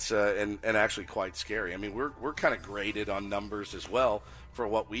 man. It's and actually quite scary. We're kind of graded on numbers as well for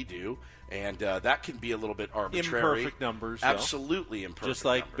what we do, and that can be a little bit arbitrary. Imperfect numbers, absolutely imperfect. Just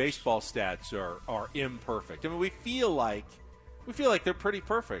like numbers. baseball stats are imperfect. We feel like they're pretty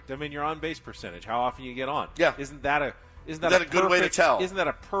perfect. Your on base percentage, how often you get on. Yeah, isn't that a good way to tell? Isn't that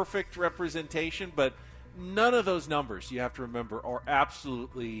a perfect representation? But none of those numbers, you have to remember, are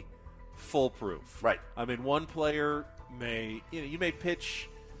absolutely foolproof. Right. One player may, you may pitch,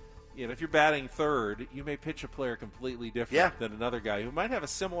 if you're batting third, you may pitch a player completely different than another guy who might have a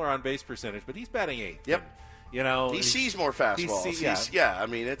similar on-base percentage, but he's batting eighth. Yep. You know, he sees more fastballs. I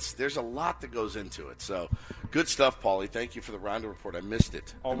mean, there's a lot that goes into it. So, good stuff, Paulie. Thank you for the round report. I missed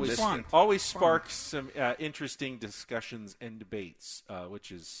it. Always sparks some interesting discussions and debates,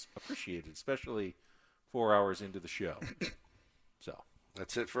 which is appreciated, especially 4 hours into the show. So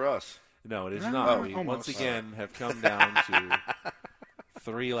that's it for us. No, it is not. We once again have come down to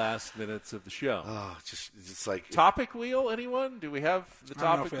 3 last minutes of the show. Oh, just like topic wheel. Anyone? Do we have the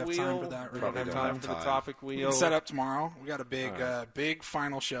topic wheel? We have time for that. We don't have time for the topic wheel. We can set up tomorrow. We got a big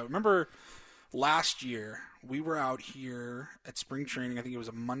final show. Remember last year we were out here at spring training. I think it was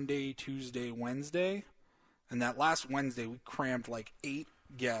a Monday, Tuesday, Wednesday, and that last Wednesday we crammed like 8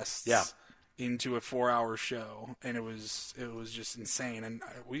 guests. Yeah. Into a 4-hour show, and it was just insane. And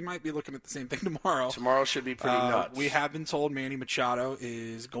we might be looking at the same thing tomorrow. Tomorrow should be pretty nuts. We have been told Manny Machado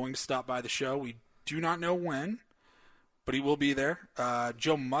is going to stop by the show. We do not know when, but he will be there.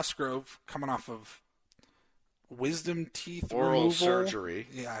 Joe Musgrove, coming off of wisdom teeth oral removal. surgery.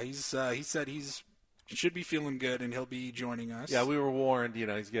 Yeah, he said he's should be feeling good, and he'll be joining us. Yeah, we were warned.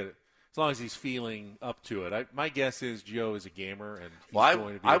 He's good. As long as he's feeling up to it. My guess is Joe is a gamer, and he's going to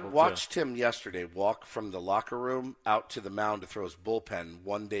be able I watched him yesterday walk from the locker room out to the mound to throw his bullpen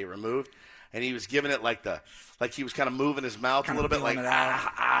 1 day removed, and he was giving it like he was kind of moving his mouth a little bit like,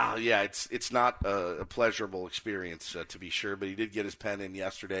 yeah, it's not a pleasurable experience to be sure, but he did get his pen in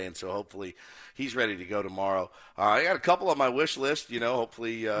yesterday, and so hopefully he's ready to go tomorrow. I got a couple on my wish list,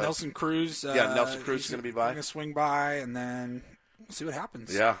 hopefully. Nelson Cruz. Nelson Cruz is going to be by. Going to swing by, and then we'll see what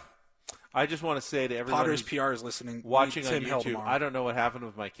happens. Yeah. I just want to say to everyone Padres PR is listening, watching on YouTube, I don't know what happened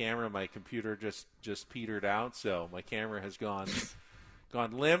with my camera. My computer just petered out, so my camera has gone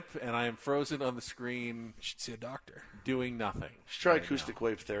limp, and I am frozen on the screen. You should see a doctor. Doing nothing. Let's try acoustic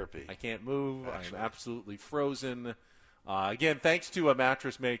wave therapy. I can't move. I'm absolutely frozen. Again, thanks to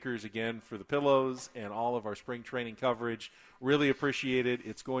Mattress Makers again for the pillows and all of our spring training coverage. Really appreciate it.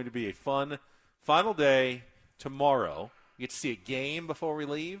 It's going to be a fun final day tomorrow. We get to see a game before we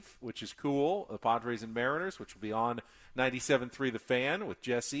leave, which is cool. The Padres and Mariners, which will be on 97.3 The Fan with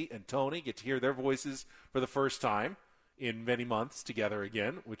Jesse and Tony. Get to hear their voices for the first time in many months together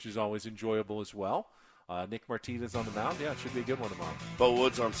again, which is always enjoyable as well. Nick Martinez on the mound. Yeah, it should be a good one tomorrow. Bo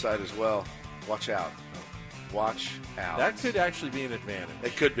Woods on site as well. Watch out. Watch out. That could actually be an advantage.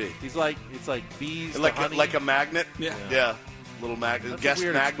 It could be. It's like bees like to honey. Like a magnet? Yeah. Little magnet. That's Guest a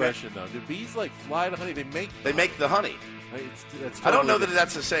weird magnet. expression, though. Do bees fly to honey? They make the honey. It's I don't know totally that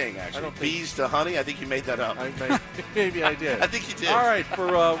that's a saying, actually. Bees to honey? I think you made that up. Maybe I did. I think you did. All right,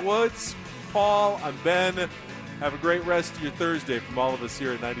 for Woods, Paul, I'm Ben. Have a great rest of your Thursday from all of us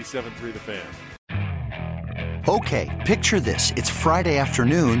here at 97.3 The Fan. Okay, picture this. It's Friday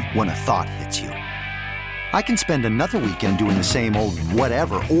afternoon when a thought hits you. I can spend another weekend doing the same old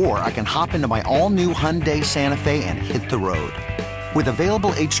whatever, or I can hop into my all-new Hyundai Santa Fe and hit the road. With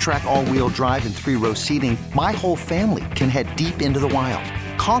available H-Track all-wheel drive and 3-row seating, my whole family can head deep into the wild.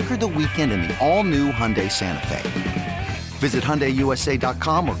 Conquer the weekend in the all-new Hyundai Santa Fe. Visit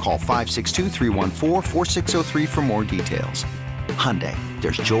HyundaiUSA.com or call 562-314-4603 for more details. Hyundai,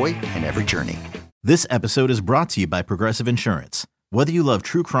 there's joy in every journey. This episode is brought to you by Progressive Insurance. Whether you love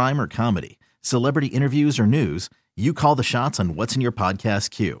true crime or comedy, celebrity interviews or news, you call the shots on what's in your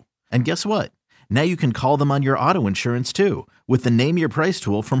podcast queue. And guess what? Now you can call them on your auto insurance too with the Name Your Price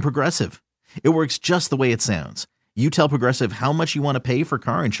tool from Progressive. It works just the way it sounds. You tell Progressive how much you want to pay for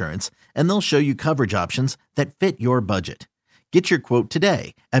car insurance, and they'll show you coverage options that fit your budget. Get your quote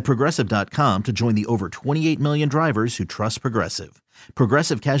today at Progressive.com to join the over 28 million drivers who trust Progressive.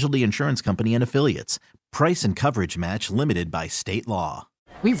 Progressive Casualty Insurance Company and Affiliates. Price and coverage match limited by state law.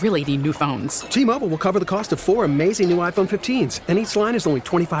 We really need new phones. T-Mobile will cover the cost of 4 amazing new iPhone 15s, and each line is only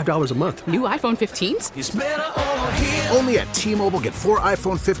 $25 a month. New iPhone 15s? It's better over here. Only at T-Mobile, get 4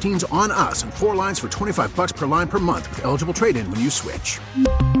 iPhone 15s on us and 4 lines for $25 per line per month with eligible trade-in when you switch.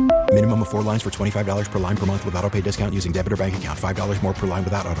 Minimum of 4 lines for $25 per line per month with autopay discount using debit or bank account. $5 more per line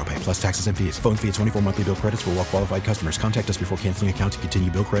without autopay, plus taxes and fees. Phone fee at 24 monthly bill credits for well-qualified customers. Contact us before canceling account to continue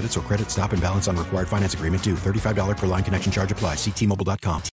bill credits or credit stop and balance on required finance agreement due. $35 per line connection charge applies. See T-Mobile.com.